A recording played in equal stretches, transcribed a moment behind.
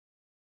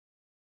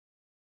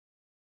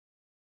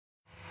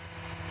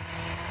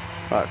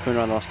Right, coming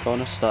around the last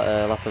corner, start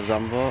a lap of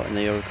Zandvoort in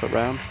the Euro Cup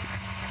round.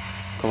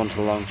 Come onto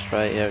the long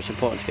straight here. It's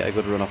important to get a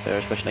good run off here,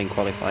 especially in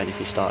qualifying if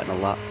you're starting a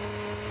lap.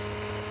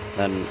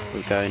 Then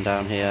we're going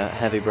down here,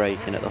 heavy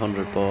braking at the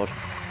 100 board,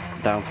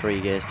 down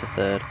 3 gears to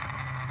third.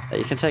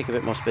 You can take a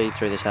bit more speed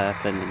through this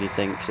hairpin than you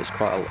think, because there's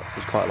quite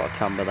a lot of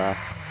camber there.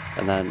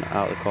 And then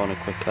out the corner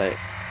quickly,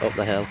 up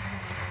the hill.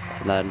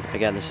 And then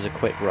again, this is a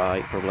quick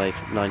right, probably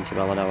 90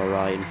 mile an hour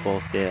right in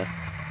 4th gear.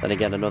 Then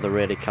again, another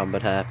really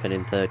cambered hairpin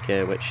in 3rd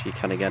gear, which you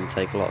can again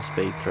take a lot of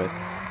speed through.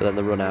 But then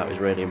the run out is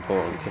really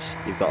important because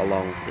you've got a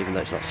long, even though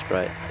it's not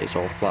straight, it's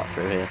all flat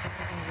through here.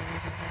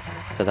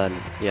 So then,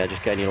 yeah,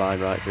 just getting your line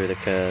right through the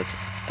curve.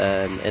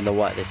 In the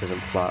wet, this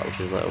isn't flat,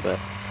 which is a little bit,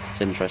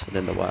 it's interesting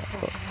in the wet,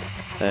 but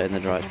in the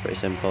dry, it's pretty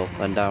simple.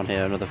 Then down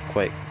here, another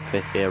quick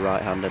 5th gear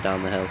right-hander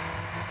down the hill.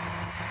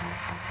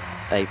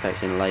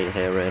 Apex in late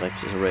here, really,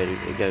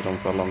 because it goes on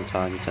for a long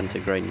time. You tend to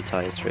grain your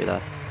tyres through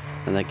there.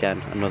 And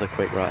again, another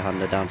quick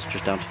right-hander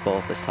just down to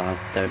 4th this time.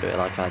 Don't do it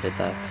like I did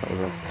there, because that was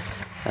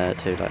wrong.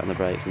 Too late on the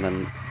brakes. And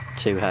then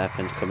 2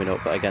 hairpins coming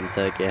up, but again,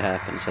 3rd gear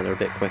hairpins, so they're a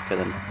bit quicker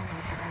than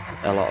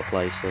a lot of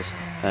places.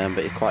 But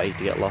it's quite easy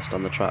to get lost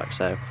on the track,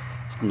 so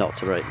it's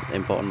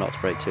important not to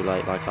brake too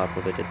late, like I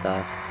probably did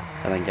there.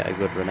 And then get a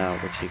good run out,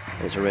 because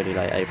it's a really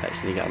late apex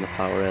and you get on the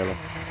power early.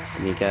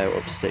 And you go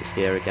up to 6th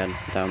gear again,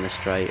 down this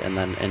straight, and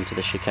then into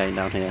the chicane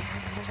down here.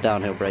 It's a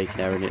downhill braking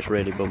area and it's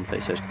really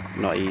bumpy, so it's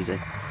not easy.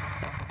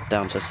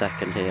 Down to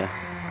 2nd here,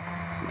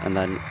 and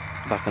then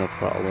back on the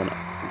throttle and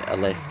a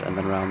lift, and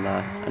then round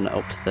there, and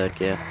up to 3rd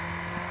gear.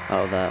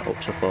 Out of there,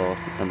 up to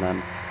 4th, and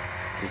then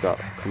we've got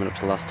coming up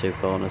to the last 2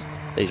 corners.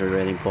 These are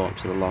really important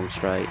because they're long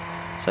straight.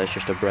 So it's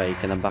just a brake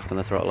and then back on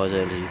the throttle as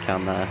early as you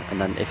can there, and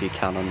then if you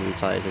can on new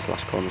tyres, this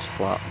last corner's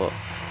flat, but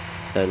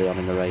early on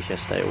in the race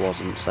yesterday it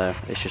wasn't, so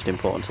it's just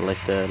important to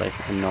lift early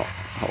and not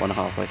hot one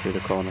halfway through the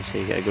corner so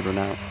you get a good run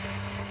out.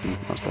 And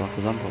that's the lap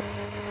of Zandvoort.